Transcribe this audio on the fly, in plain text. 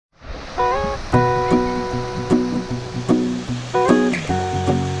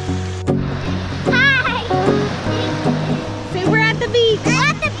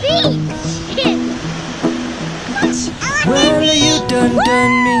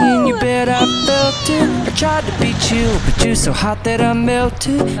and you bet I felt it. I tried to beat you, but you're so hot that I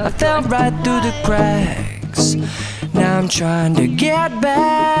melted. I fell right through the cracks. Now I'm trying to get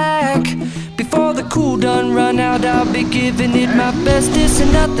back. Before the cool done run out, I'll be giving it my bestest,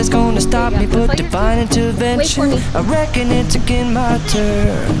 and nothing's gonna stop me but divine intervention. I reckon it's again my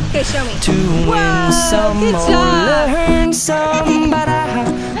turn to win some or learn some, but I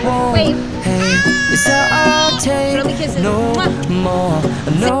won't hesitate no more,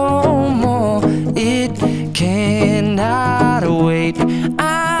 no more. It cannot wait.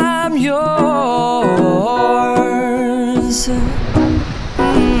 I'm yours.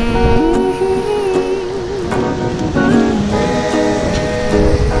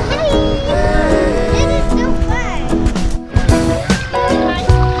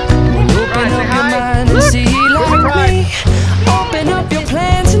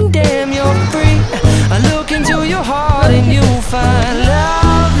 Find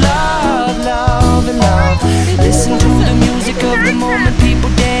love, love, love, and love. Listen to the music of the moment, people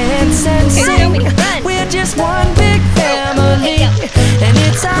dance and sing. We're just one big family, and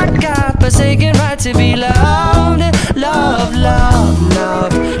it's our God-forsaken right to be loved. Love, love,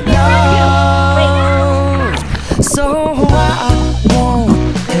 love, love. So I won't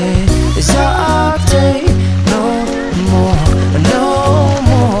hesitate no more, no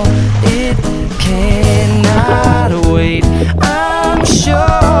more. It cannot wait. I'm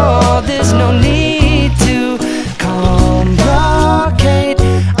sure there's no need to complicate.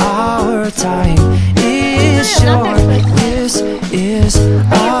 Our time is short. This is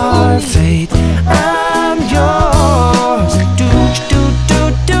our fate. I'm yours. Do you,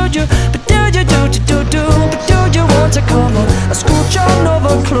 but do you, but do you want to come on? I scooch on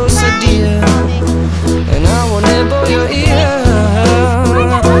over closer, dear, and I will nibble your ear.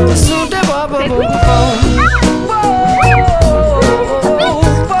 So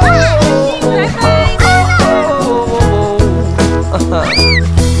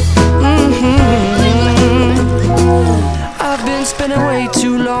I've been spending way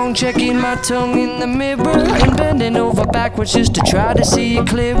too long checking my tongue in the mirror and bending over backwards just to try to see it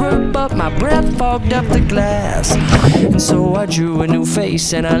clearer, but my breath fogged up the glass, and so I drew a new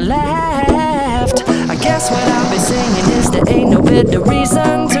face and I laughed. I guess what I've been saying is there ain't no better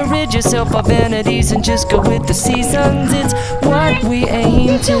reason to rid yourself of vanities and just go with the seasons. It's what we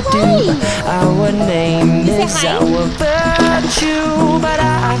aim to do. Our name is our virtue, but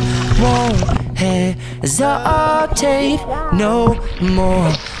I won't hesitate no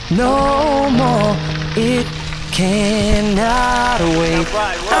more, no more. It cannot wait.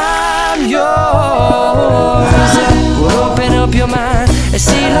 I'm yours.